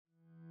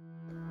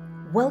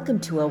Welcome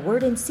to A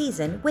Word in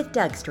Season with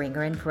Doug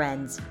Stringer and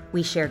friends.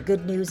 We share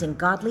good news and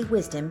godly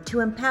wisdom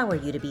to empower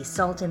you to be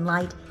salt and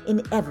light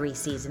in every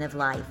season of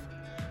life.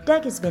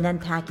 Doug has been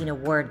unpacking a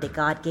word that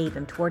God gave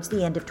him towards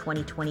the end of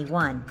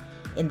 2021.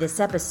 In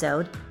this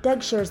episode,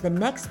 Doug shares the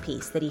next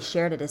piece that he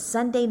shared at a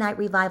Sunday night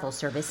revival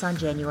service on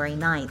January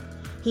 9th.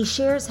 He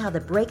shares how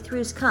the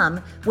breakthroughs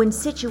come when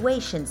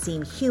situations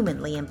seem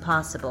humanly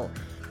impossible.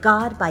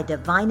 God, by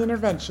divine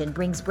intervention,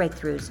 brings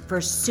breakthroughs for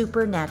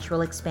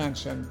supernatural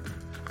expansion.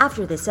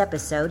 After this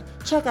episode,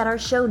 check out our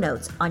show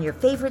notes on your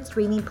favorite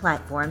streaming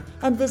platform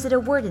and visit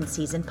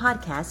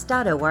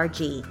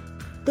awordinseasonpodcast.org.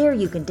 There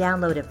you can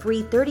download a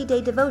free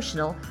 30-day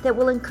devotional that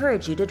will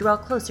encourage you to draw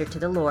closer to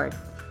the Lord.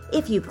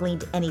 If you've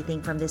gleaned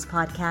anything from this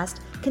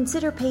podcast,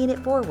 consider paying it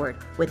forward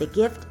with a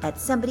gift at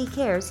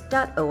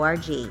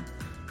somebodycares.org.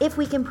 If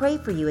we can pray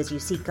for you as you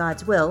seek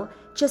God's will,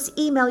 just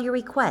email your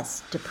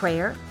requests to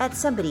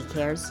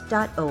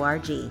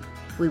prayer@somebodycares.org.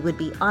 We would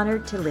be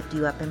honored to lift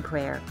you up in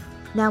prayer.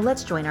 Now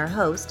let's join our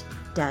host,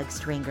 Doug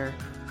Stringer.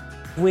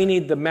 We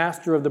need the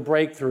master of the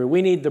breakthrough.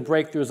 We need the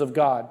breakthroughs of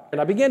God.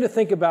 And I began to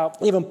think about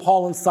even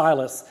Paul and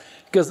Silas,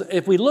 because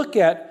if we look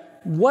at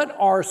what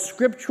are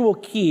scriptural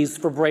keys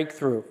for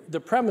breakthrough, the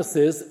premise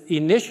is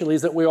initially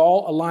is that we're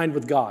all aligned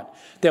with God,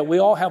 that we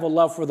all have a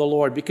love for the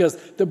Lord, because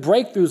the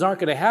breakthroughs aren't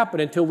going to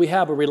happen until we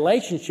have a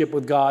relationship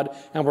with God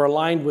and we're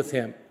aligned with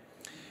Him.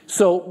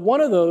 So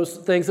one of those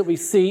things that we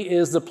see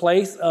is the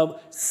place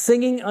of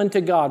singing unto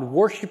God,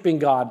 worshiping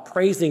God,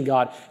 praising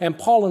God. And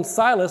Paul and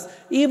Silas,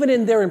 even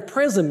in their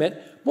imprisonment,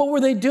 what were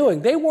they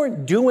doing? They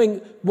weren't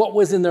doing what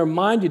was in their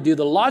mind to do.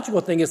 The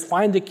logical thing is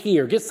find the key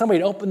or get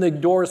somebody to open the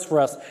doors for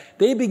us.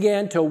 They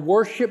began to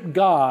worship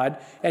God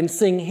and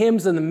sing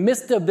hymns in the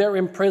midst of their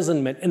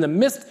imprisonment, in the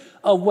midst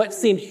of what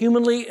seemed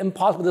humanly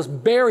impossible, this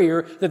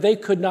barrier that they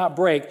could not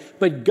break.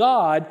 But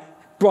God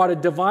brought a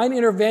divine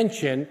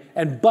intervention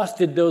and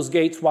busted those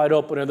gates wide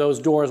open, or those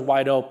doors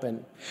wide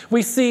open.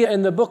 We see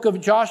in the book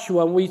of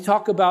Joshua, when we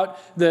talk about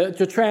the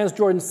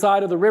Transjordan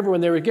side of the river,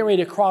 when they were getting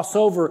ready to cross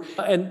over,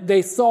 and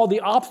they saw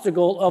the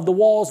obstacle of the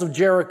walls of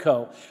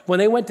Jericho. When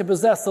they went to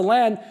possess the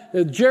land,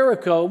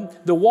 Jericho,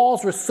 the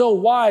walls were so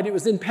wide, it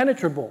was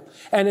impenetrable.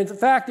 And in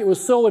fact, it was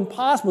so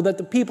impossible that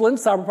the people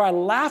inside were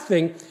probably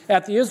laughing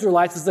at the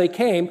Israelites as they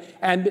came.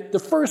 And the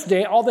first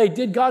day, all they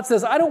did, God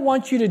says, I don't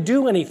want you to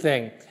do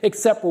anything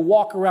except for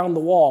walk around the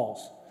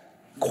walls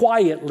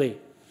quietly.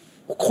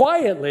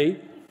 Quietly?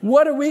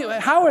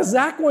 How is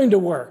that going to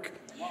work?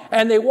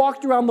 And they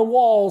walked around the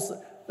walls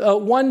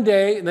one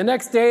day, the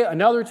next day,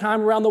 another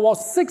time around the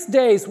walls, 6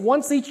 days,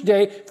 once each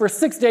day, for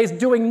 6 days,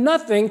 doing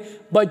nothing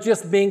but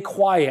just being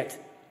quiet.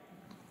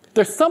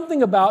 There's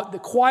something about the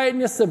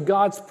quietness of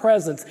God's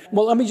presence.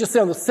 Well, let me just say,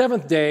 on the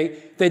seventh day,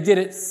 they did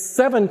it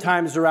 7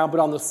 times around,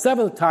 but on the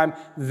 7th time,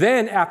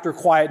 then after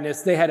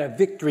quietness, they had a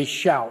victory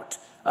shout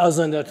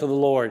unto the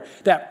Lord.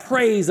 That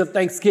praise of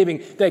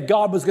thanksgiving that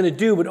God was going to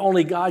do what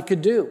only God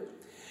could do.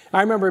 I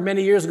remember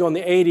many years ago in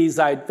the 80s,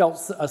 I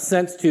felt a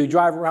sense to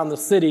drive around the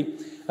city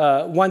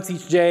once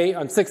each day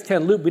on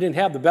 610 Loop. We didn't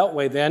have the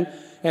Beltway then.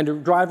 And to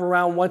drive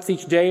around once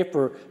each day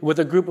with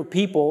a group of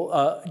people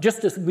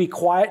just to be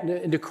quiet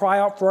and to cry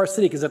out for our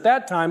city. Because at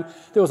that time,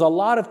 there was a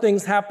lot of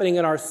things happening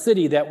in our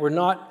city that were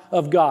not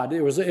of God.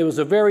 It was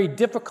a very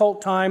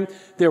difficult time.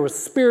 There was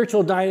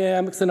spiritual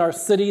dynamics in our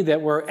city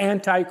that were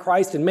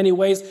anti-Christ in many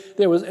ways.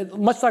 There was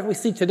much like we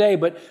see today,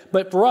 but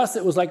for us,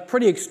 it was like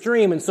pretty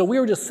extreme. And so we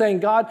were just saying,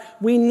 God,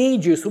 we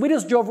need you. So we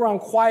just drove around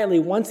quietly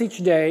once each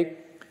day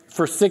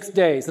for 6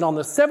 days. And on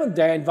the 7th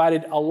day, I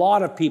invited a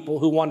lot of people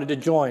who wanted to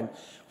join.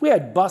 We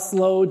had bus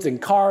loads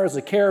and cars,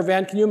 a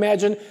caravan. Can you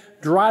imagine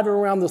driving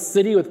around the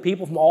city with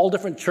people from all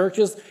different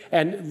churches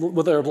and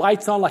with their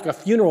lights on like a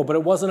funeral, but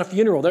it wasn't a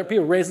funeral. There were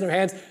people raising their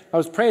hands. I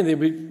was praying they'd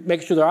be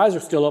making sure their eyes are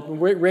still open,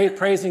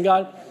 praising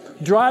God.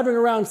 Driving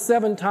around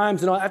 7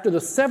 times. And after the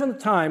 7th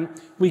time,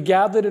 we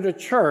gathered at a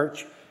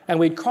church and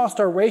we crossed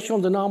our racial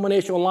and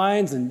denominational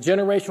lines and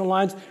generational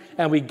lines,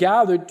 and we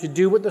gathered to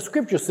do what the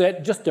scripture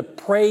said, just to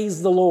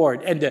praise the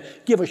Lord and to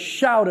give a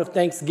shout of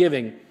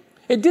thanksgiving.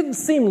 It didn't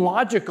seem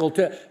logical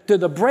to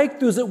the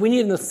breakthroughs that we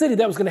need in the city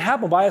that was going to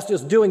happen by us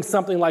just doing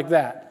something like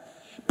that.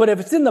 But if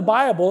it's in the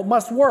Bible, it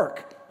must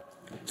work.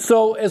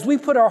 So as we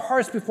put our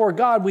hearts before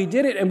God, we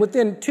did it. And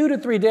within 2 to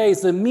 3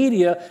 days, the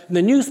media and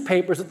the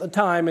newspapers at the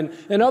time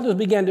and others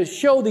began to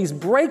show these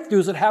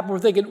breakthroughs that happened. We're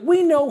thinking,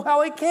 we know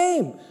how it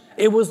came.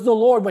 It was the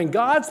Lord. When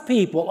God's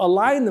people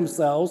align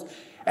themselves,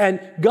 and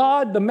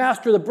God, the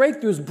master of the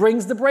breakthroughs,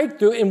 brings the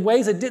breakthrough in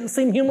ways that didn't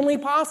seem humanly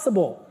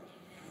possible.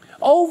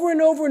 Over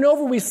and over and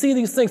over, we see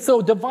these things.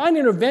 So divine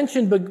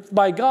intervention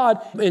by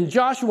God in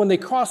Joshua when they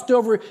crossed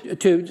over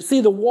to see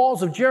the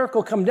walls of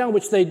Jericho come down,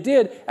 which they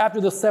did after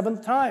the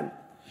 7th time.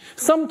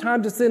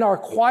 Sometimes it's in our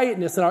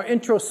quietness and our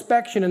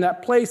introspection in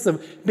that place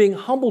of being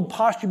humbled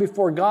posture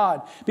before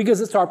God, because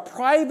it's our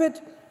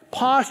private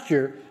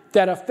posture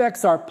that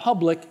affects our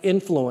public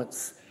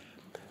influence.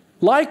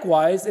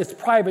 Likewise, it's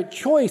private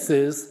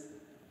choices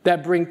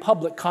that bring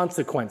public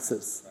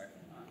consequences.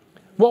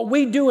 What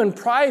we do in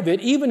private,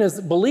 even as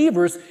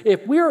believers,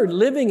 if we are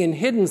living in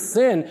hidden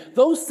sin,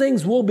 those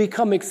things will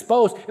become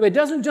exposed. If it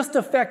doesn't just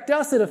affect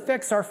us, it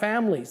affects our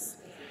families.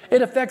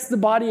 It affects the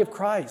body of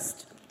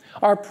Christ.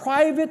 Our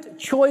private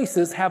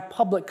choices have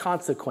public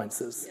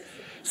consequences.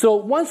 So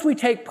once we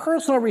take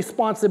personal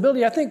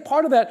responsibility, I think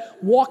part of that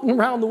walking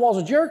around the walls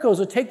of Jericho is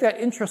to take that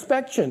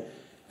introspection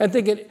and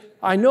thinking,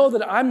 I know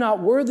that I'm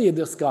not worthy of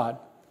this, God.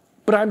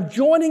 But I'm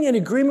joining in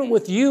agreement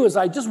with you as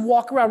I just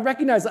walk around,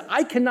 recognize that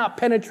I cannot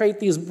penetrate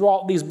these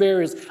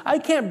barriers. I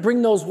can't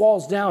bring those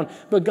walls down.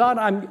 But God,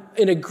 I'm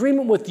in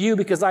agreement with you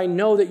because I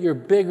know that you're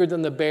bigger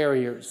than the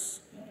barriers.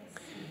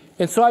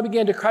 And so I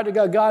began to cry to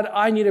God, God,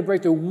 I need a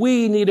breakthrough.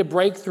 We need a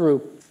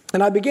breakthrough.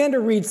 And I began to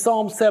read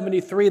Psalm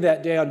 73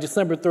 that day on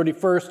December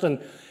 31st,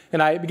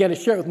 and I began to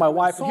share it with my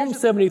wife. Psalm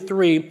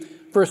 73,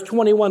 verse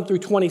 21 through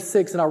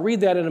 26, and I'll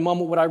read that in a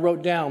moment what I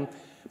wrote down.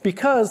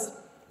 Because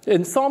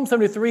in Psalm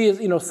 73,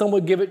 is, some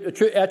would give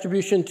it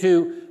attribution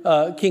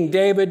to King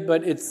David,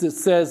 but it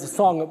says the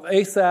Song of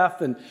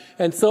Asaph.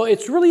 And so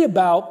it's really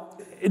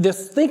about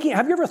this thinking.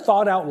 Have you ever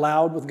thought out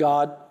loud with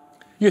God?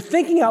 You're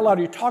thinking out loud.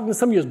 You're talking to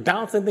somebody, you're just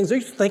bouncing things.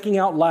 You're just thinking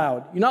out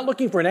loud. You're not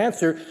looking for an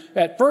answer.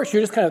 At first,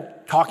 you're just kind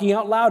of talking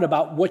out loud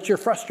about what you're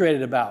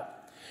frustrated about.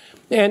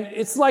 And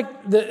it's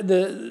like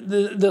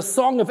the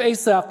Song of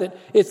Asaph that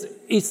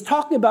it's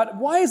talking about,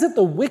 why is it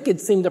the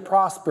wicked seem to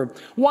prosper?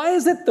 Why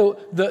is it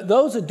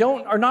those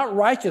that are not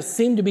righteous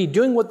seem to be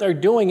doing what they're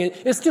doing?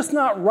 It's just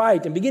not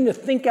right. And begin to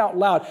think out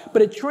loud.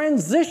 But it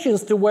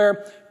transitions to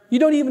where you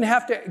don't even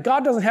have to,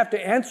 God doesn't have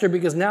to answer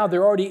because now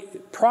they're already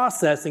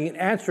processing and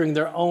answering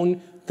their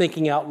own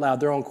thinking out loud,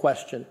 their own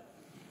question.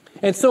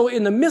 And so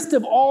in the midst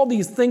of all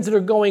these things that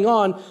are going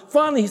on,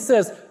 finally he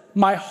says,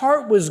 my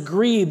heart was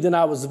grieved and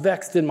I was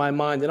vexed in my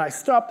mind. And I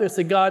stopped there and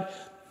said, God,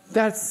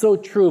 that's so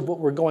true of what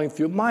we're going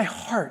through. My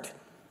heart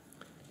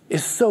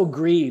is so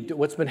grieved at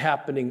what's been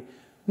happening,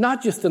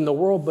 not just in the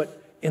world,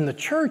 but in the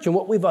church and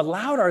what we've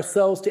allowed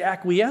ourselves to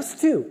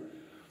acquiesce to.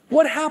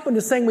 What happened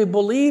to saying we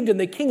believed in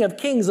the King of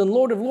Kings and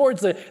Lord of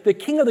Lords, the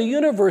King of the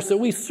universe, that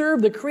we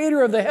serve the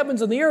Creator of the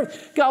heavens and the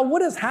earth? God,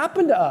 what has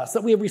happened to us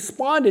that we have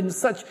responded in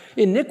such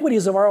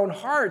iniquities of our own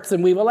hearts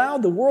and we've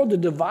allowed the world to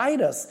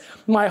divide us?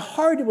 My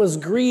heart was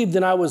grieved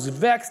and I was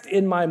vexed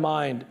in my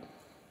mind.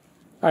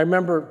 I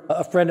remember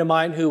a friend of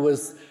mine who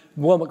was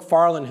Will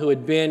McFarlane, who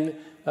had been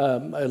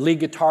a lead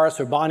guitarist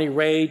for Bonnie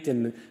Raitt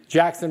and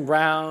Jackson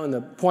Browne,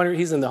 the Pointer.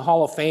 He's in the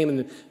Hall of Fame and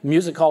the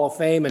Music Hall of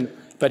Fame,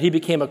 but he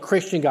became a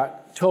Christian, got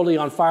totally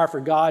on fire for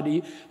God.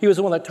 He was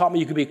the one that taught me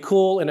you could be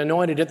cool and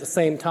anointed at the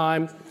same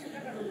time.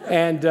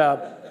 And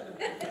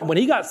when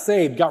he got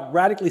saved, got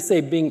radically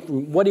saved, being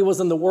from what he was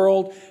in the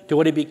world to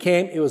what he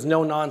became, it was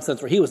no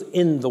nonsense. He was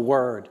in the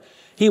Word.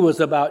 He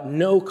was about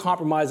no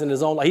compromise in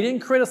his own life. He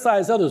didn't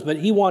criticize others, but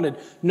he wanted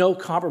no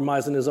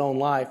compromise in his own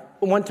life.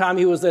 One time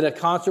he was at a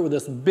concert with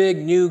this big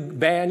new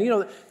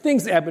band.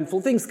 Things ebb and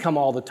flow. Things come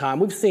all the time.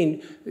 We've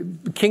seen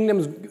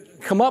kingdoms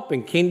come up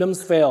and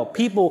kingdoms fail.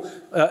 People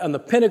on the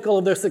pinnacle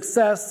of their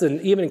success, and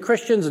even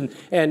Christians,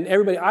 and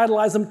everybody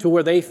idolize them to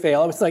where they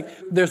fail. It's like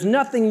there's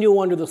nothing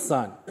new under the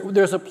sun.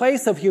 There's a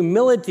place of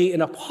humility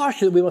and a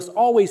posture that we must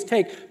always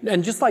take.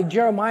 And just like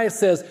Jeremiah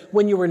says,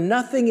 when you were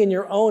nothing in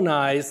your own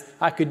eyes,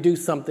 I could do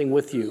something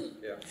with you.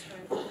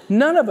 Yeah.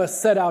 None of us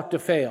set out to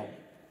fail.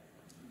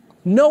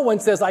 No one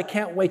says, I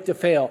can't wait to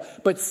fail.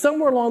 But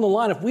somewhere along the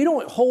line, if we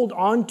don't hold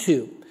on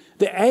to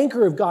the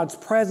anchor of God's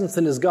presence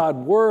and God's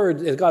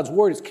word,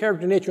 His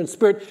character, nature, and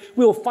spirit,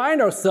 we will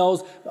find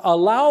ourselves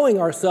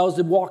allowing ourselves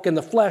to walk in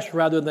the flesh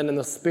rather than in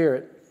the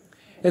spirit.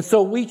 And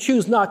so we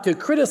choose not to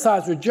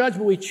criticize or judge,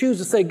 but we choose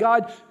to say,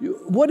 God,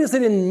 what is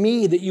it in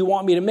me that you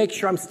want me to make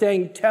sure I'm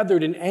staying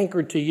tethered and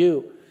anchored to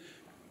you?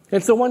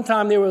 And so one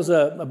time there was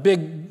a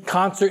big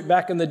concert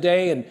back in the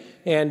day,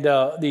 and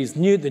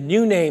the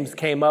new names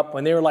came up,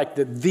 and they were like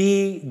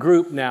the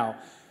group now.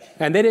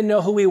 And they didn't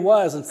know who he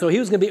was. And so he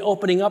was going to be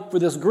opening up for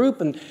this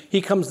group. And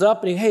he comes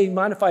up and hey,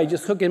 mind if I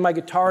just hook in my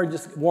guitar and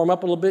just warm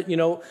up a little bit?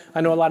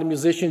 I know a lot of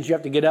musicians, you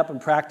have to get up and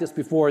practice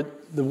before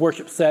the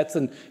worship sets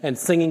and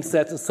singing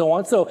sets and so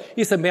on. So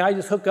he said, may I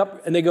just hook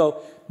up? And they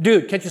go,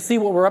 dude, can't you see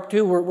what we're up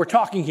to? We're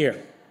talking here.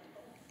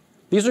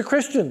 These are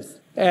Christians.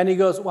 And he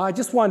goes, well, I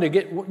just wanted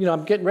to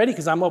I'm getting ready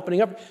because I'm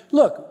opening up.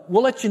 Look,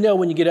 we'll let you know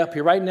when you get up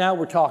here. Right now,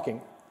 we're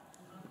talking.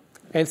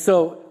 And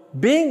so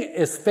being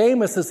as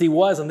famous as he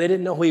was, and they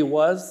didn't know who he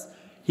was,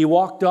 he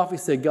walked off. He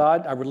said,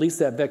 God, I release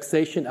that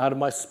vexation out of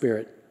my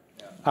spirit.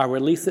 I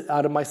release it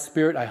out of my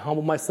spirit. I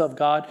humble myself,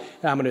 God,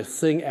 and I'm going to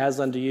sing as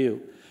unto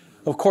you.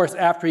 Of course,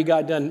 after he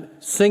got done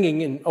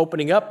singing and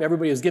opening up,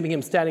 everybody was giving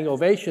him standing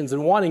ovations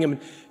and wanting him.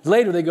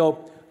 Later they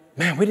go,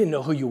 man, we didn't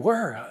know who you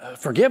were.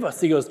 Forgive us.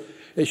 He goes,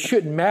 it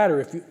shouldn't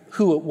matter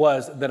who it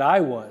was that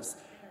I was,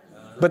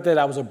 but that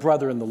I was a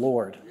brother in the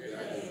Lord.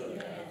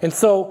 And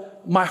so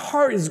my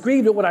heart is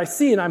grieved at what I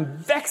see, and I'm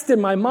vexed in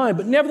my mind,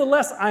 but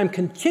nevertheless, I am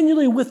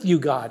continually with you,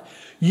 God.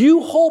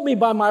 You hold me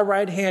by my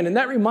right hand. And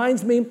that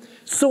reminds me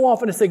so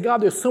often to say,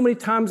 God, there's so many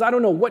times I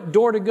don't know what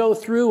door to go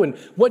through and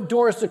what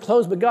doors to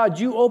close, but God,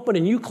 you open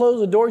and you close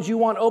the doors you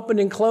want opened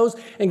and closed.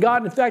 And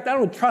God, in fact, I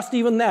don't trust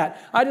even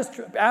that. I just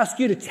ask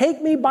you to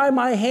take me by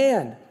my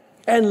hand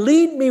and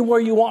lead me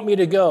where you want me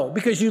to go,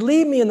 because you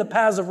lead me in the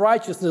paths of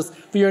righteousness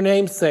for your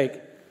name's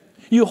sake.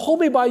 You hold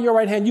me by your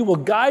right hand. You will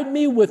guide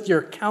me with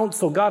your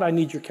counsel. God, I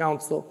need your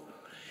counsel.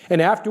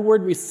 And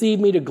afterward,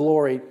 receive me to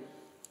glory.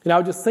 And I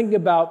was just thinking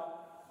about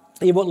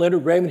even what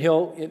Leonard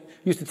Ravenhill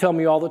used to tell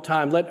me all the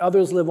time: let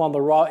others live on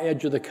the raw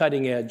edge or the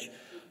cutting edge.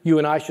 You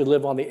and I should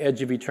live on the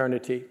edge of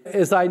eternity.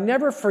 As I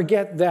never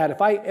forget that,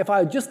 if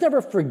I just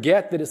never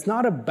forget that it's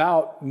not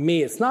about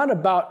me, it's not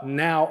about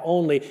now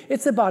only,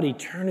 it's about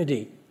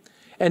eternity.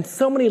 And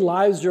so many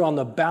lives are on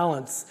the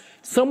balance.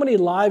 So many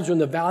lives are in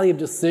the valley of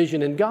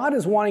decision. And God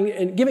is wanting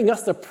and giving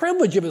us the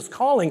privilege of his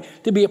calling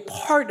to be a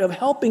part of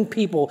helping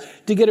people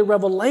to get a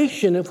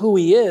revelation of who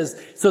he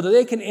is so that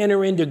they can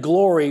enter into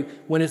glory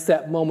when it's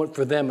that moment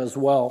for them as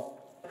well.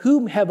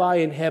 Whom have I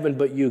in heaven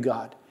but you,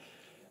 God?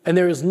 And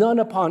there is none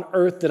upon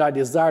earth that I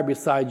desire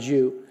besides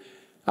you.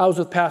 I was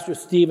with Pastor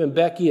Steve and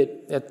Becky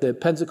at the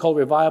Pensacola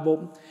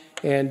Revival.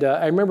 And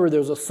I remember there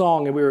was a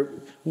song, and we were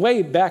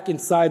way back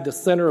inside the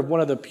center of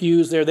one of the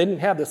pews there. They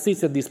didn't have the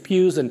seats of these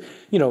pews and,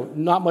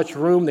 not much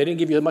room. They didn't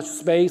give you much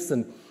space.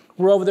 And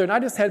we're over there, and I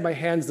just had my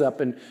hands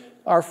up. And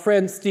our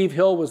friend Steve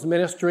Hill was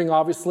ministering,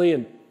 obviously.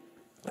 And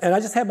I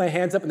just had my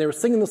hands up, and they were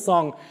singing the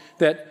song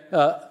that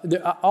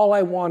all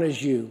I want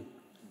is you.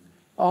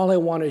 All I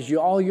want is you.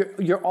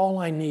 You're all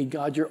I need,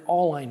 God. You're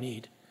all I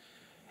need.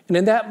 And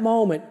in that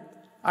moment,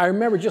 I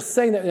remember just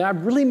saying that, and I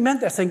really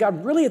meant that, saying,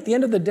 God, really at the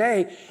end of the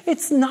day,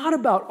 it's not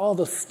about all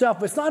the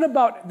stuff. It's not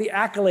about the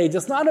accolades.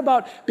 It's not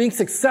about being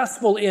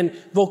successful in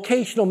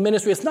vocational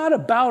ministry. It's not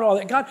about all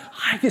that. God,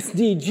 I just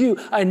need you.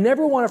 I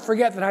never want to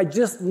forget that I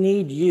just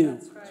need you.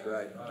 That's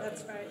right.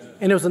 That's right.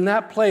 And it was in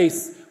that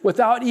place,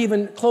 without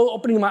even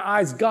opening my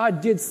eyes,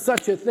 God did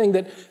such a thing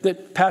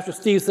that Pastor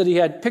Steve said he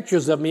had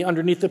pictures of me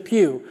underneath the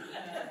pew.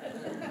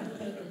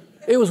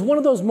 It was one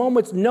of those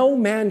moments no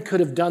man could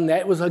have done that.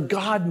 It was a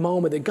God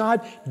moment, that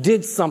God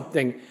did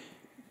something,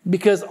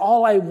 because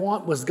all I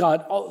want was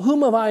God.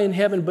 Whom have I in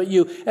heaven but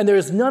you? And there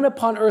is none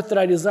upon earth that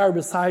I desire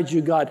besides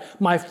you, God.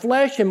 My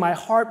flesh and my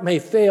heart may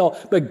fail,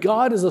 but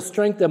God is the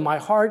strength of my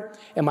heart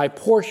and my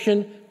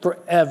portion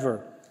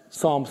forever.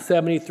 Psalm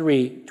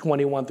 73,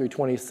 21 through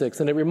 26.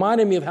 And it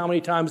reminded me of how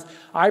many times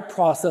I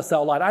process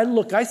out loud.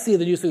 I see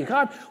the news,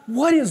 God,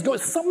 what is going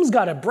on? Something's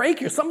got to break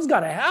here. Something's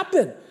got to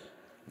happen.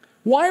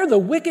 Why are the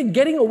wicked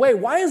getting away?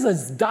 Why is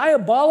this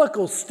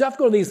diabolical stuff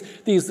going to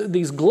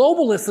these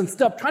globalists and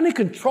stuff trying to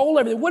control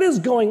everything? What is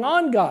going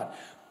on, God?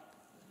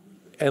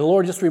 And the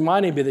Lord just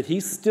reminded me that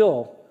he's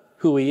still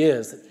who he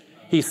is.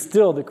 He's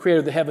still the creator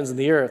of the heavens and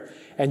the earth.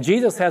 And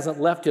Jesus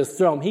hasn't left his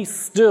throne. He's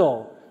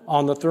still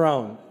on the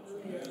throne.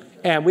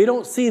 And we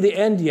don't see the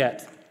end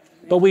yet.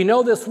 But we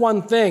know this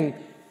one thing,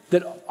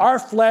 that our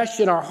flesh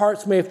and our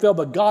hearts may fail,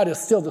 but God is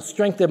still the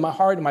strength of my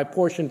heart and my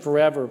portion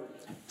forever.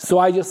 So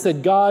I just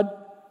said, God,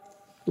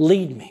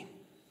 lead me.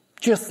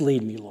 Just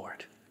lead me,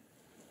 Lord.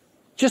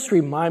 Just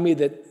remind me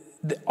that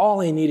all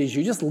I need is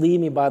you. Just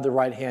lead me by the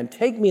right hand.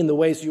 Take me in the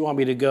ways you want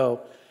me to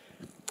go.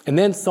 And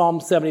then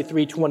Psalm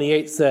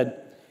 73:28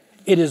 said,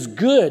 it is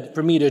good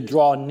for me to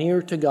draw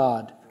near to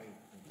God.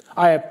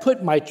 I have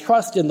put my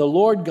trust in the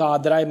Lord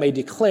God that I may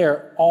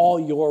declare all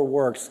your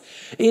works.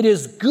 It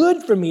is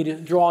good for me to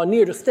draw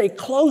near, to stay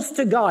close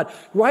to God.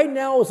 Right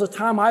now is a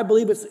time I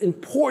believe it's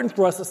important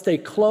for us to stay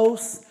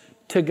close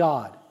to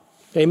God.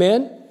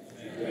 Amen?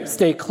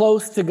 Stay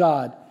close to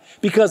God,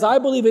 because I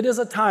believe it is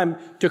a time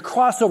to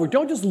cross over.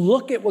 Don't just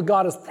look at what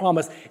God has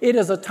promised. It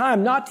is a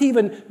time not to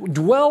even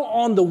dwell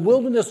on the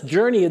wilderness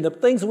journey and the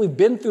things that we've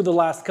been through the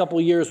last couple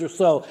of years or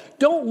so.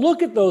 Don't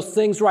look at those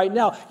things right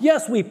now.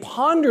 Yes, we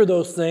ponder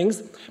those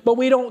things, but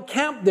we don't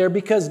camp there,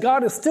 because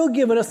God has still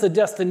given us a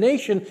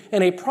destination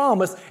and a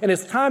promise, and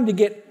it's time to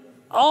get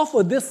off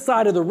of this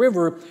side of the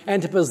river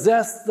and to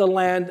possess the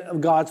land of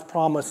God's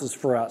promises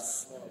for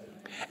us.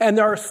 And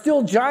there are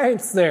still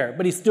giants there,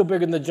 but he's still bigger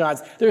than the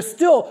giants. There's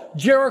still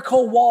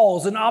Jericho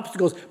walls and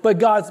obstacles, but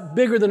God's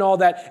bigger than all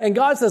that. And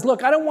God says,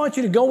 look, I don't want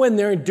you to go in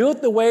there and do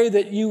it the way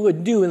that you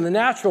would do in the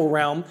natural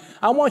realm.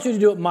 I want you to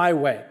do it my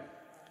way.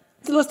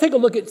 So let's take a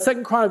look at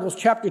 2 Chronicles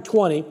chapter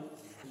 20,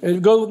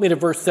 and go with me to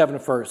verse 7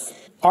 first.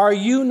 Are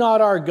you not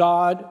our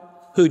God,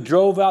 who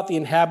drove out the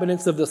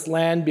inhabitants of this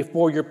land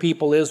before your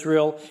people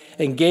Israel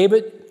and gave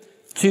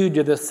it to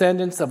the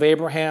descendants of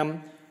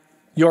Abraham,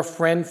 your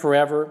friend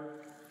forever?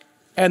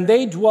 And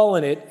they dwell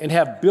in it and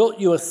have built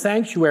you a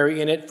sanctuary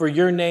in it for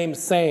your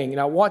name's saying.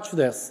 Now watch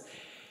this.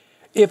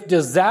 If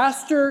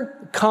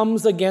disaster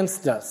comes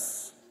against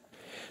us,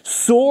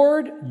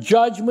 sword,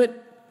 judgment,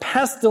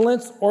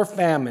 pestilence, or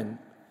famine,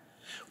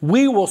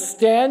 we will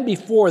stand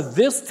before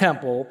this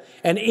temple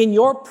and in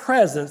your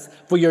presence,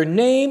 for your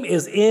name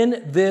is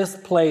in this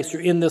place, or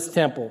in this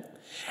temple.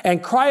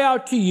 and cry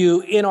out to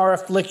you in our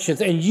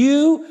afflictions, and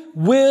you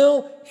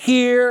will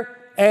hear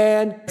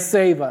and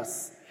save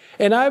us.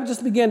 And I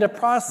just began to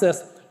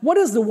process, what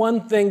is the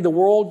one thing the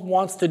world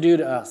wants to do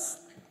to us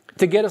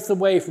to get us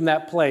away from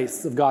that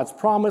place of God's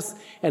promise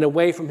and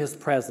away from his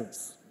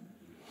presence?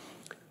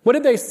 What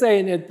did they say?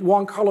 And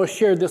Juan Carlos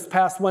shared this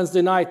past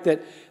Wednesday night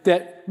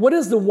that what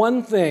is the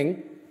one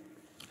thing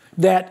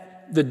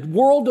that the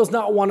world does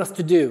not want us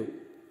to do?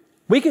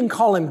 We can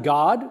call him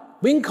God.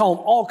 We can call him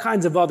all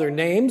kinds of other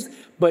names,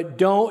 but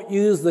don't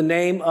use the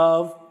name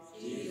of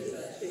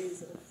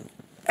Jesus.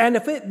 And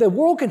if the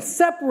world can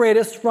separate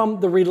us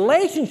from the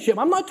relationship,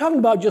 I'm not talking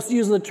about just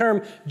using the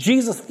term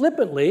Jesus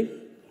flippantly,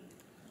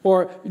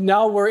 or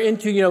now we're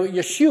into,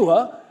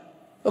 Yeshua.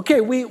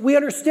 Okay, we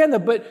understand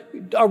that, but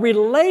a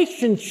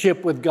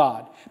relationship with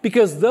God.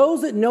 Because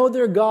those that know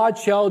their God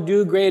shall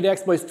do great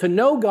exploits. To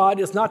know God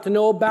is not to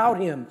know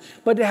about him,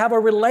 but to have a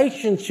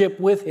relationship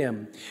with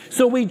him.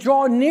 So we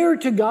draw near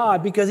to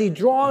God because he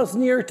draws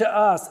near to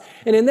us.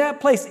 And in that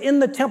place, in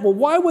the temple,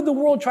 why would the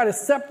world try to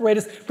separate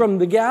us from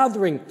the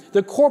gathering,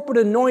 the corporate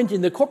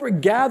anointing, the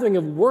corporate gathering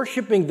of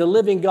worshiping the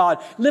living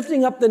God,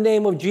 lifting up the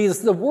name of Jesus?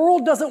 The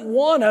world doesn't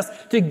want us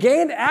to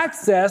gain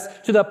access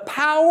to the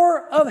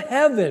power of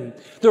heaven,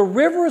 the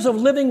rivers of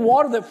living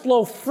water that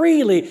flow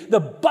freely,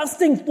 the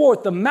busting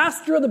forth, the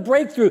master of the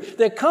breakthrough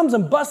that comes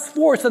and busts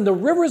forth, and the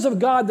rivers of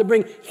God that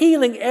bring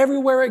healing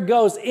everywhere it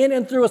goes, in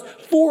and through us,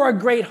 for a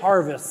great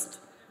harvest.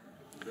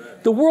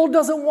 The world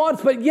doesn't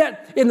want, but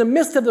yet in the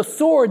midst of the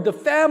sword, the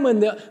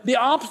famine, the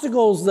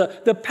obstacles,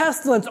 the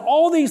pestilence,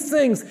 all these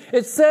things,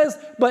 it says,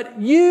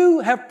 but you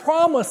have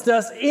promised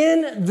us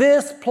in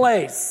this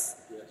place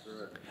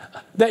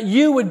that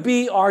you would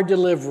be our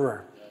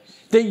deliverer,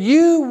 that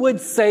you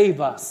would save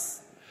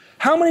us.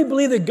 How many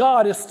believe that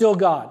God is still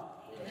God?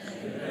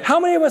 How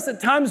many of us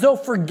at times, though,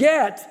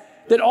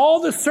 forget that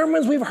all the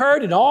sermons we've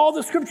heard and all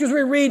the scriptures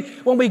we read,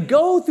 when we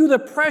go through the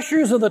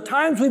pressures of the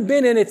times we've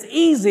been in, it's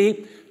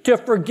easy to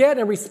forget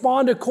and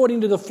respond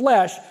according to the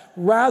flesh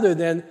rather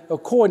than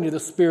according to the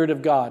Spirit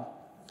of God.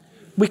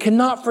 We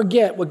cannot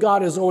forget what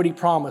God has already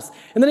promised.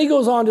 And then he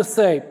goes on to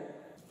say,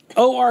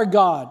 "O our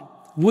God,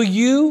 will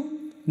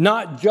you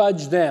not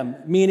judge them?"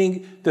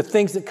 Meaning the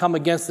things that come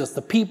against us,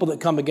 the people that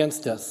come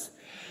against us.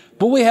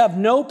 "But we have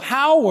no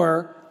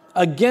power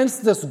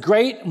against this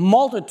great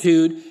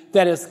multitude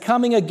that is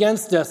coming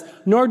against us,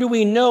 nor do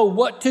we know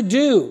what to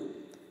do,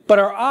 but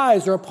our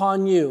eyes are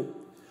upon you."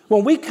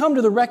 When we come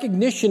to the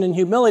recognition and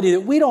humility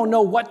that we don't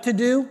know what to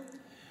do,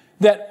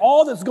 that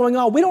all that's going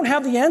on, we don't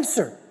have the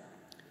answer,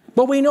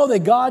 but we know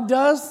that God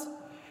does.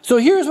 So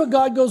here's what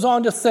God goes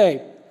on to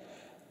say.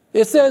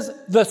 It says,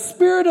 "The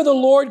Spirit of the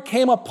Lord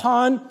came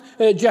upon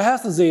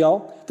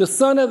Jehaziel, the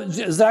son of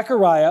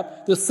Zechariah,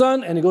 the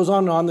son," and it goes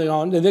on and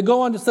on. And they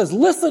go on, it says,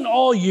 "Listen,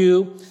 all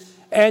you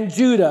and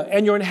Judah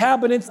and your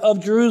inhabitants of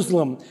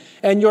Jerusalem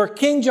and your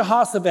King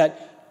Jehoshaphat."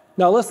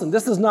 Now listen,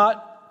 this is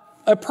not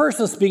a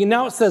person speaking.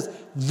 Now it says,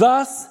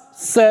 "Thus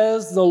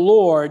says the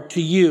Lord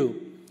to you,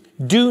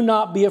 do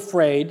not be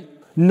afraid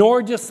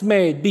nor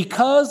dismayed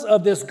because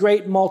of this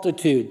great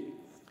multitude,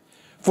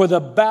 for the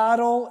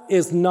battle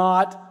is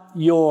not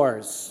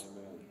yours,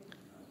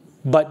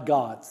 but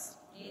God's."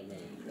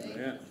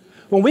 Amen.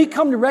 When we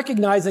come to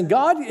recognize that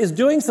God is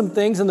doing some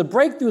things and the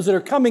breakthroughs that are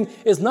coming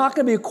is not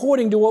going to be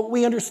according to what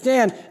we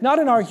understand, not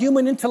in our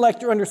human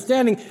intellect or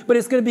understanding, but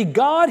it's going to be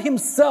God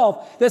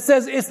himself that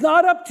says, it's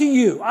not up to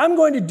you. I'm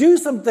going to do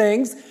some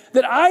things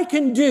that I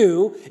can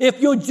do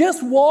if you'll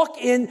just walk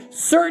in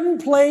certain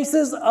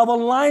places of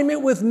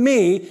alignment with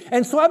me.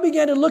 And so I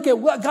began to look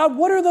at, God,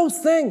 what are those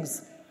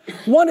things?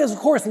 One is, of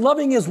course,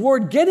 loving his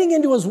word, getting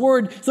into his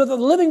word so that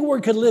the living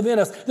word could live in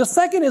us. The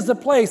second is the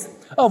place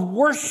of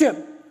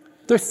worship.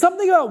 There's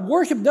something about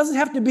worship. It doesn't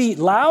have to be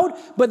loud,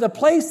 but the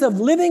place of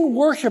living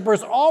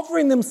worshipers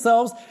offering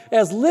themselves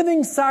as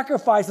living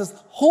sacrifices,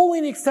 holy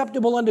and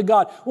acceptable unto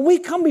God. When we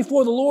come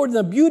before the Lord in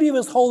the beauty of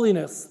his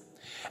holiness,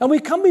 and we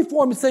come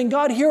before him saying,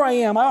 God, here I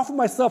am. I offer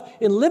myself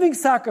in living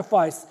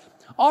sacrifice.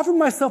 Offer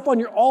myself on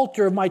your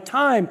altar of my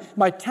time,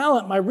 my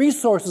talent, my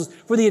resources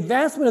for the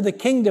advancement of the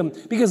kingdom,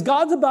 because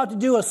God's about to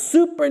do a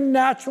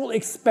supernatural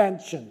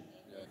expansion.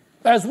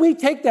 As we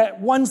take that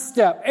one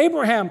step,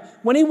 Abraham,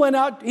 when he went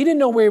out, he didn't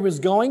know where he was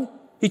going.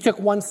 He took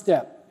one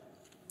step,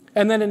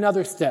 and then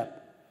another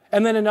step,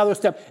 and then another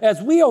step. As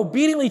we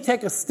obediently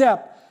take a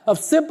step of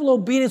simple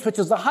obedience, which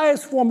is the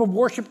highest form of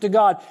worship to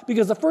God,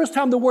 because the first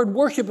time the word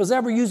worship is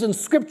ever used in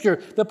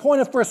Scripture, the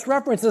point of first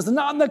reference is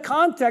not in the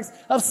context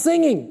of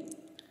singing.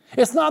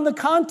 It's not in the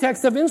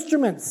context of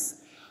instruments.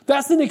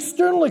 That's an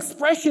external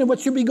expression of what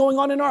should be going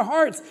on in our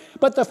hearts.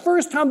 But the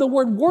first time the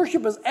word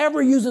worship is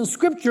ever used in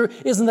Scripture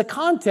is in the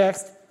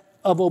context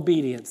of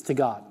obedience to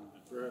God.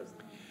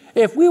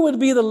 If we would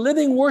be the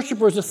living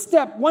worshipers, a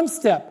step, one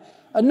step,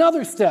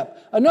 another step,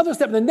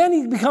 and then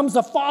he becomes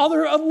the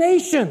father of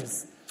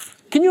nations.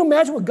 Can you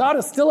imagine what God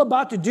is still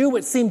about to do,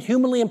 what seemed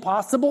humanly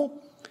impossible?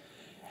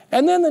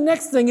 And then the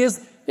next thing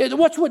is,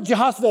 watch what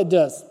Jehoshaphat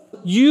does.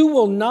 You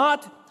will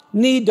not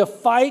need to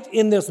fight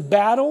in this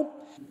battle.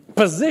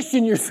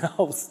 Position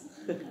yourselves.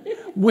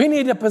 We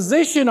need to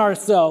position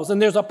ourselves,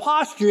 and there's a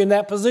posture in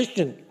that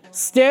position.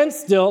 Stand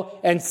still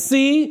and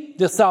see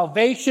the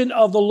salvation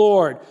of the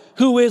Lord,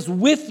 who is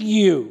with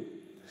you,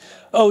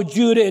 O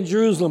Judah and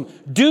Jerusalem.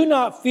 Do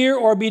not fear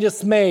or be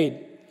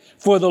dismayed,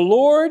 for the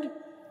Lord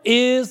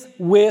is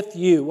with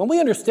you. When we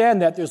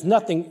understand that, there's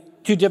nothing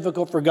too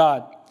difficult for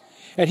God.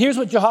 And here's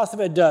what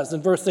Jehoshaphat does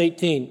in verse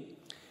 18.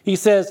 He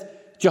says,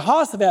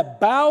 Jehoshaphat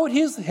bowed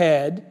his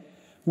head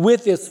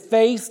with his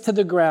face to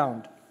the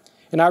ground.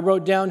 And I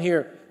wrote down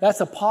here,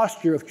 that's a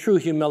posture of true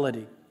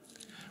humility.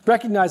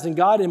 Recognizing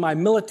God in my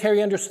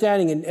military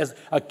understanding and as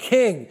a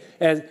king.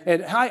 And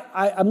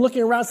I'm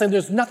looking around saying,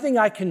 there's nothing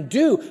I can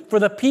do for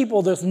the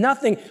people. There's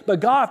nothing. But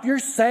God, if you're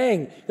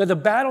saying that the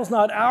battle's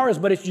not ours,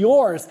 but it's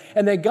yours,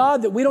 and that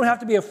God, that we don't have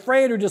to be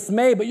afraid or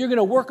dismayed, but you're going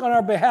to work on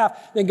our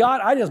behalf, then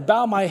God, I just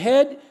bow my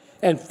head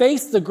and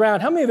face the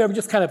ground. How many of you ever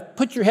just kind of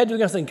put your head to the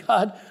ground and say,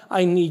 God,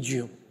 I need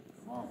you?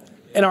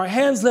 And our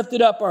hands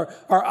lifted up,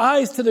 our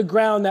eyes to the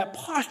ground, that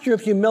posture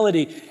of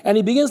humility. And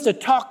he begins to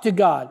talk to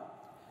God.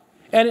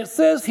 And it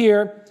says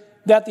here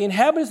that the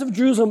inhabitants of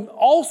Jerusalem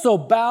also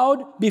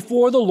bowed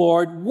before the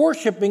Lord,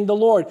 worshiping the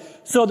Lord.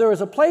 So there is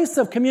a place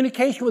of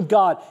communication with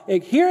God,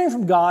 hearing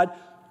from God,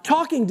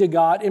 talking to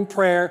God in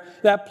prayer,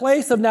 that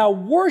place of now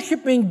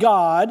worshiping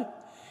God.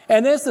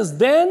 And this is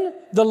then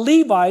the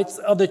Levites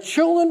of the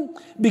children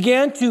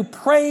began to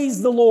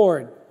praise the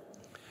Lord.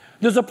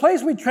 There's a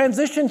place we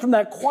transition from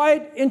that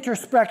quiet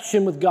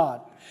introspection with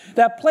God.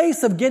 That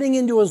place of getting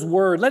into His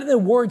Word, letting the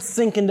Word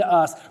sink into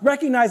us,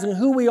 recognizing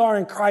who we are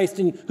in Christ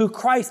and who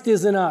Christ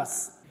is in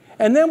us.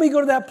 And then we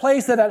go to that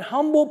place of that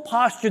humble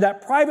posture,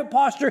 that private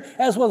posture,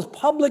 as well as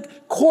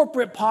public,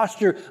 corporate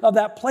posture of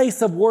that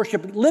place of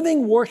worship,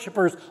 living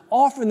worshipers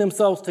offering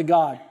themselves to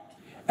God.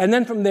 And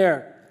then from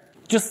there,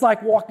 just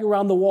like walking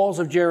around the walls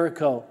of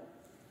Jericho,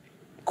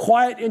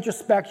 quiet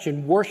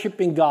introspection,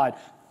 worshiping God,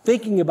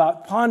 thinking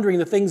about, pondering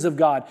the things of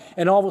God,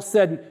 and all of a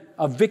sudden,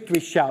 a victory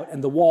shout,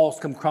 and the walls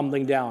come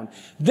crumbling down.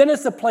 Then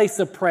it's a place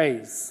of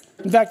praise.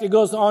 In fact, it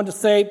goes on to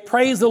say,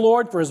 praise the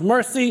Lord, for His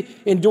mercy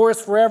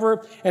endures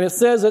forever. And it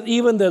says that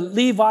even the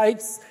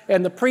Levites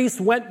and the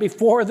priests went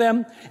before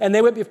them, and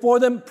they went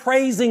before them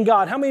praising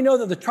God. How many know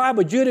that the tribe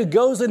of Judah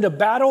goes into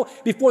battle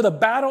before the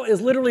battle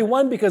is literally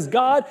won, because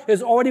God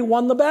has already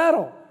won the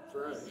battle?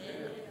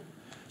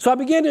 So I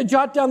began to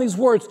jot down these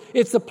words.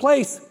 It's a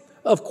place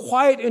of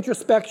quiet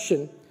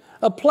introspection,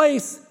 a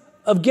place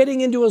of getting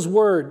into His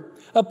Word,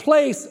 a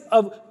place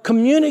of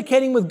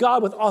communicating with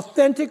God with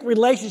authentic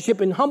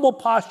relationship and humble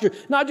posture,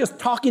 not just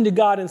talking to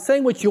God and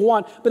saying what you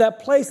want, but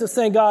that place of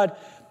saying, God,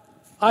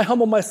 I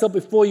humble myself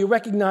before you,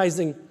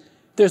 recognizing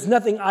there's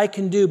nothing I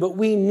can do, but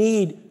we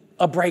need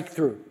a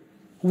breakthrough.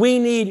 We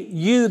need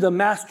you, the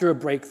master of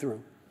breakthrough.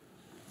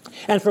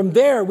 And from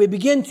there, we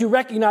begin to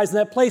recognize in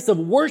that place of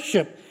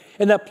worship,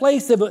 in that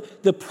place of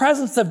the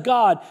presence of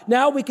God,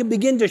 now we can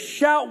begin to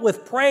shout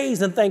with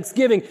praise and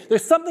thanksgiving.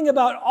 There's something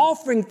about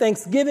offering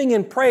thanksgiving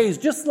and praise,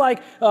 just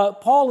like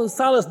Paul and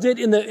Silas did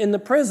in the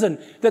prison,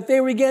 that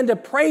they began to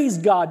praise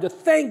God, to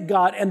thank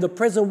God, and the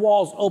prison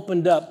walls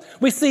opened up.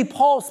 We see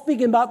Paul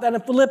speaking about that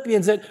in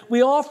Philippians, that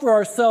we offer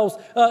ourselves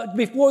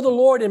before the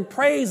Lord in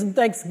praise and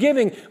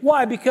thanksgiving.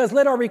 Why? Because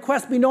let our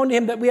requests be known to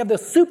Him, that we have the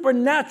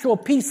supernatural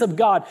peace of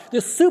God,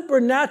 the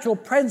supernatural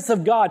presence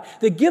of God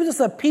that gives us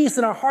a peace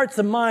in our hearts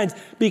and minds,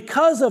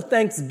 because of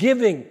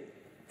thanksgiving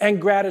and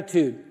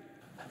gratitude.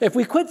 If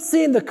we quit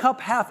seeing the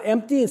cup half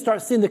empty and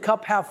start seeing the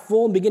cup half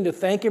full and begin to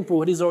thank Him for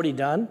what He's already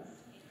done,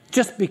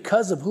 just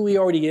because of who He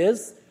already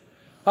is,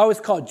 I always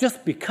call it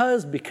just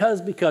because.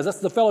 That's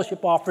the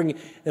fellowship offering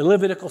and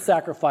Levitical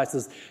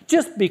sacrifices.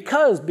 Just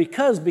because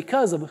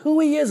of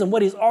who He is and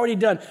what He's already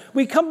done.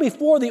 We come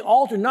before the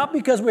altar not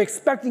because we're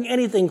expecting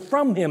anything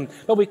from Him,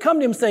 but we come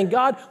to Him saying,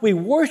 God, we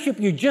worship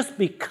You just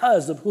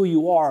because of who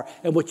You are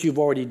and what You've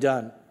already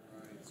done.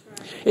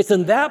 It's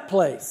in that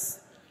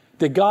place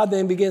that God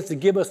then begins to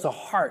give us a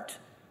heart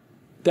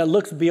that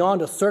looks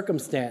beyond a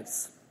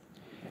circumstance,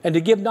 and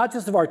to give not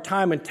just of our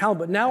time and talent,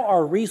 but now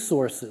our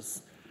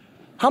resources.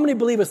 How many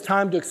believe it's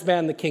time to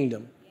expand the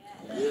kingdom?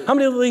 How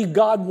many believe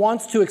God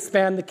wants to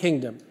expand the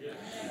kingdom?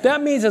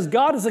 That means as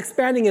God is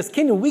expanding His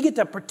kingdom, we get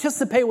to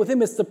participate with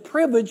Him. It's the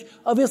privilege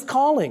of His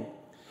calling.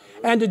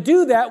 And to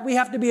do that, we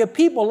have to be a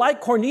people like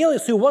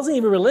Cornelius, who wasn't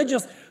even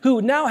religious,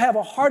 who now have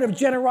a heart of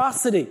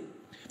generosity.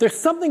 There's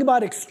something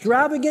about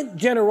extravagant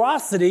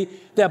generosity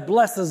that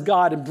blesses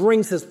God and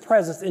brings His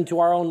presence into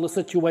our own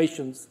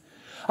situations.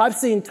 I've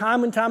seen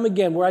time and time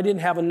again where I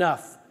didn't have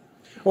enough,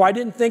 or I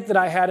didn't think that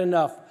I had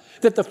enough,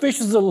 that the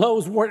fishes and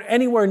loaves weren't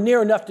anywhere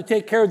near enough to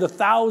take care of the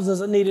thousands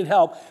that needed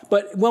help.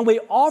 But when we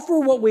offer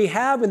what we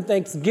have in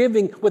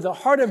thanksgiving with a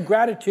heart of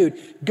gratitude,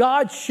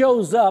 God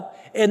shows up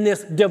in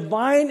this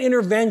divine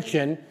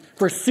intervention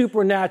for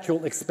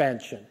supernatural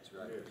expansion.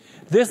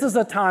 This is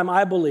a time,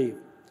 I believe,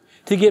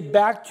 to get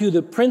back to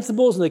the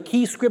principles and the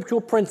key scriptural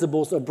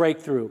principles of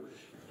breakthrough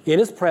in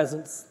His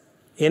presence,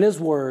 in His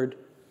Word,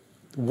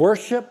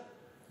 worship,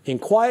 in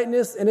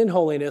quietness and in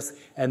holiness,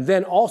 and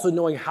then also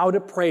knowing how to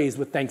praise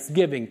with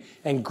thanksgiving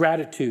and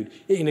gratitude,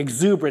 in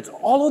exuberance.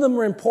 All of them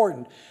are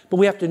important, but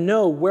we have to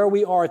know where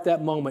we are at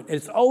that moment. And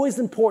it's always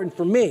important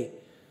for me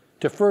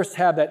to first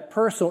have that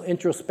personal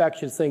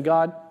introspection, saying,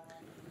 God,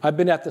 I've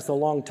been at this a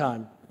long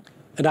time,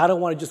 and I don't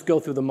want to just go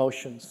through the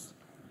motions.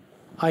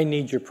 I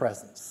need your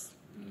presence.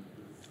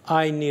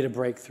 I need a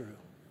breakthrough.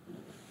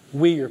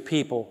 We, your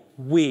people,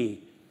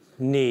 we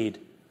need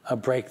a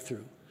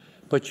breakthrough.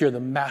 But you're the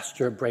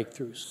master of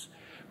breakthroughs.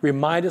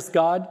 Remind us,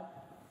 God,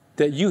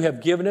 that you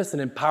have given us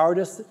and empowered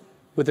us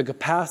with the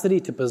capacity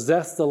to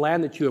possess the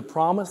land that you have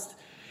promised.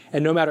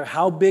 And no matter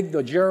how big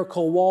the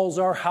Jericho walls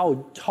are,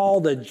 how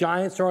tall the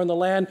giants are in the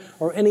land,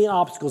 or any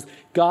obstacles,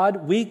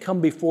 God, we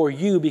come before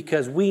you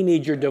because we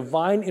need your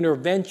divine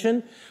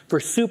intervention for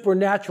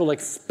supernatural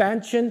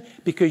expansion,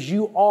 because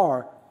you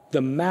are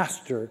the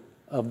master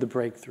of the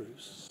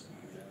breakthroughs.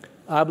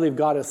 I believe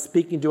God is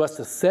speaking to us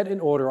to set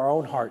in order our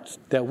own hearts,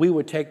 that we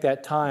would take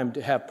that time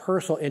to have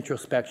personal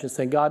introspection,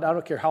 saying, God, I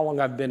don't care how long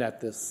I've been at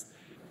this.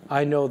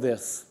 I know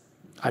this.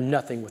 I'm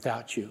nothing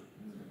without you.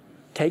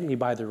 Take me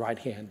by the right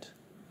hand.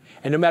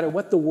 And no matter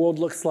what the world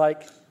looks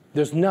like,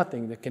 there's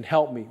nothing that can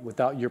help me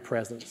without your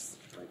presence.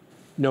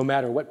 No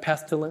matter what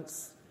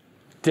pestilence,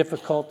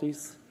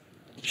 difficulties,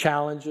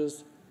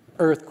 challenges,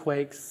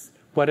 earthquakes,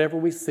 whatever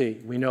we see,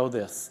 we know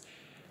this,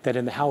 that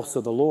in the house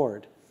of the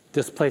Lord,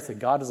 this place that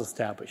God has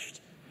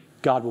established,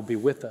 God will be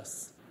with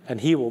us,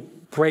 and he will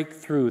break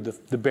through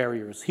the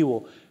barriers. He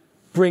will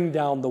bring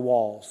down the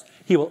walls.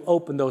 He will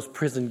open those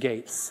prison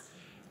gates,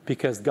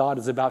 because God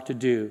is about to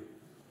do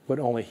what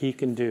only he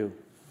can do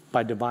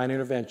by divine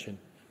intervention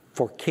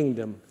for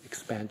kingdom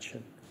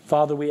expansion.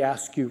 Father, we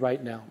ask you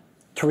right now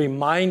to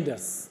remind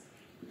us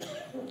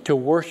to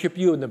worship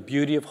you in the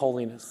beauty of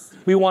holiness.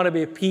 We want to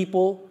be a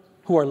people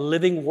who are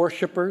living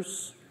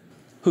worshipers,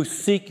 who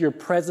seek your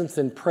presence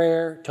in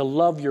prayer, to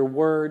love your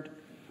word.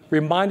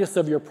 Remind us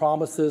of your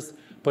promises,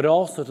 but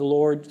also,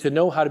 Lord, to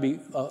know how to be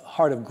a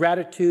heart of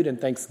gratitude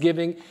and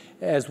thanksgiving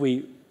as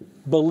we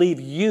believe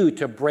you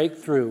to break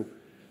through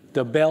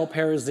the Baal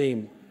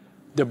Perazim,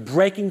 the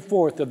breaking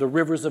forth of the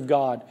rivers of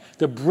God,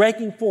 the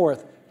breaking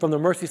forth from the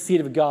mercy seat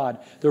of God,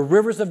 the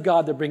rivers of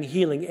God that bring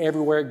healing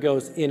everywhere it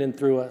goes in and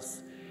through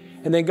us.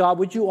 And then, God,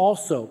 would you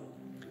also,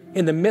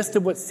 in the midst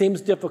of what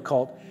seems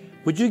difficult,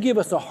 would you give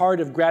us a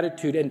heart of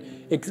gratitude and,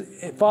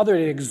 Father,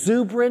 an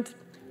exuberant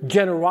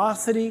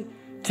generosity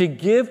to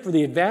give for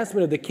the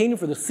advancement of the kingdom,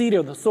 for the seed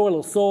of the soil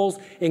of souls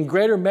in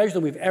greater measure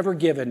than we've ever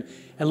given.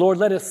 And Lord,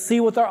 let us see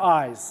with our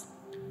eyes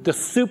the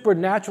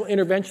supernatural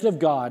intervention of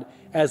God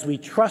as we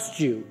trust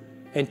you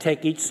and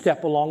take each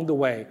step along the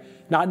way,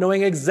 not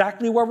knowing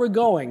exactly where we're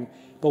going,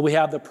 but we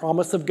have the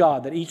promise of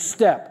God that each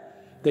step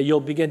that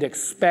you'll begin to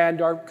expand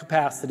our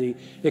capacity,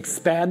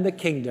 expand the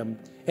kingdom,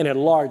 and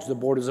enlarge the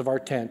borders of our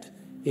tent.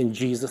 In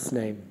Jesus'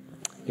 name,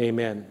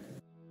 amen.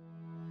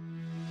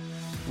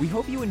 We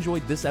hope you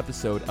enjoyed this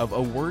episode of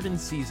A Word in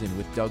Season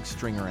with Doug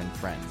Stringer and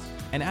Friends,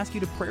 and ask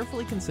you to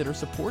prayerfully consider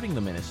supporting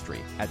the ministry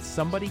at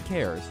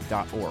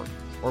somebodycares.org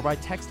or by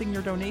texting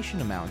your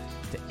donation amount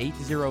to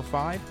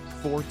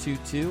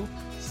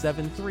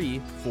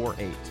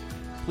 805-422-7348.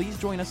 Please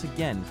join us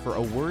again for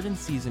A Word in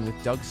Season with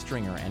Doug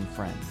Stringer and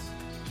Friends.